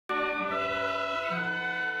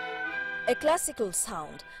A classical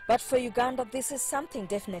sound, but for Uganda this is something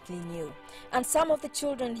definitely new. And some of the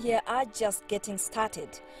children here are just getting started.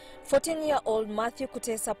 14-year-old Matthew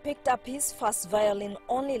Kutesa picked up his first violin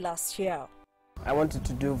only last year. I wanted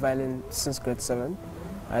to do violin since grade 7.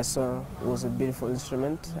 I saw it was a beautiful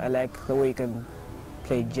instrument. I like the way you can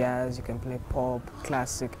play jazz, you can play pop,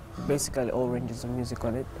 classic, basically all ranges of music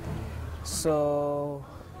on it. So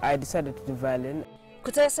I decided to do violin.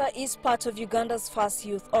 Kutesa is part of Uganda's first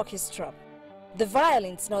youth orchestra. The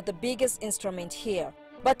violin's not the biggest instrument here,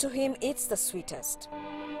 but to him it's the sweetest.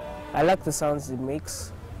 I like the sounds it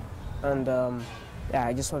makes, and yeah,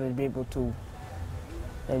 I just wanted to be able to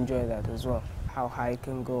enjoy that as well. How high it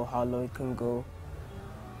can go, how low it can go.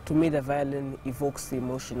 To me, the violin evokes the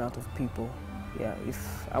emotion out of people. Yeah,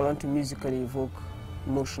 if I want to musically evoke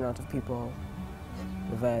emotion out of people,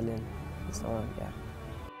 the violin is the one, yeah.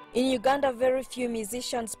 In Uganda, very few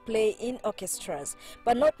musicians play in orchestras,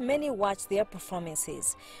 but not many watch their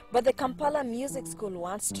performances. But the Kampala Music School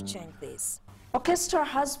wants to change this. Orchestra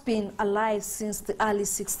has been alive since the early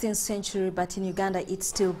 16th century, but in Uganda it's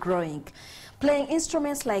still growing. Playing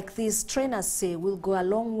instruments like these, trainers say, will go a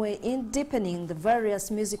long way in deepening the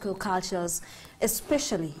various musical cultures,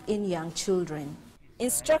 especially in young children.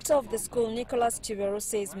 Instructor of the school, Nicholas Chiveru,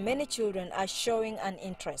 says many children are showing an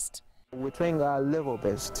interest. We're trying our level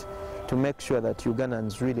best to make sure that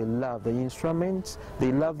Ugandans really love the instruments,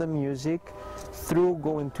 they love the music, through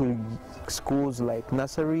going to schools like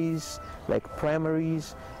nurseries, like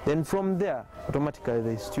primaries. Then from there, automatically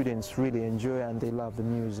the students really enjoy and they love the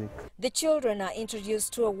music. The children are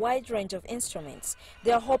introduced to a wide range of instruments.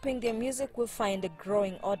 They are hoping their music will find a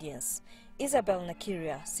growing audience. Isabel,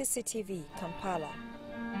 Nakirya, CCTV, Kampala.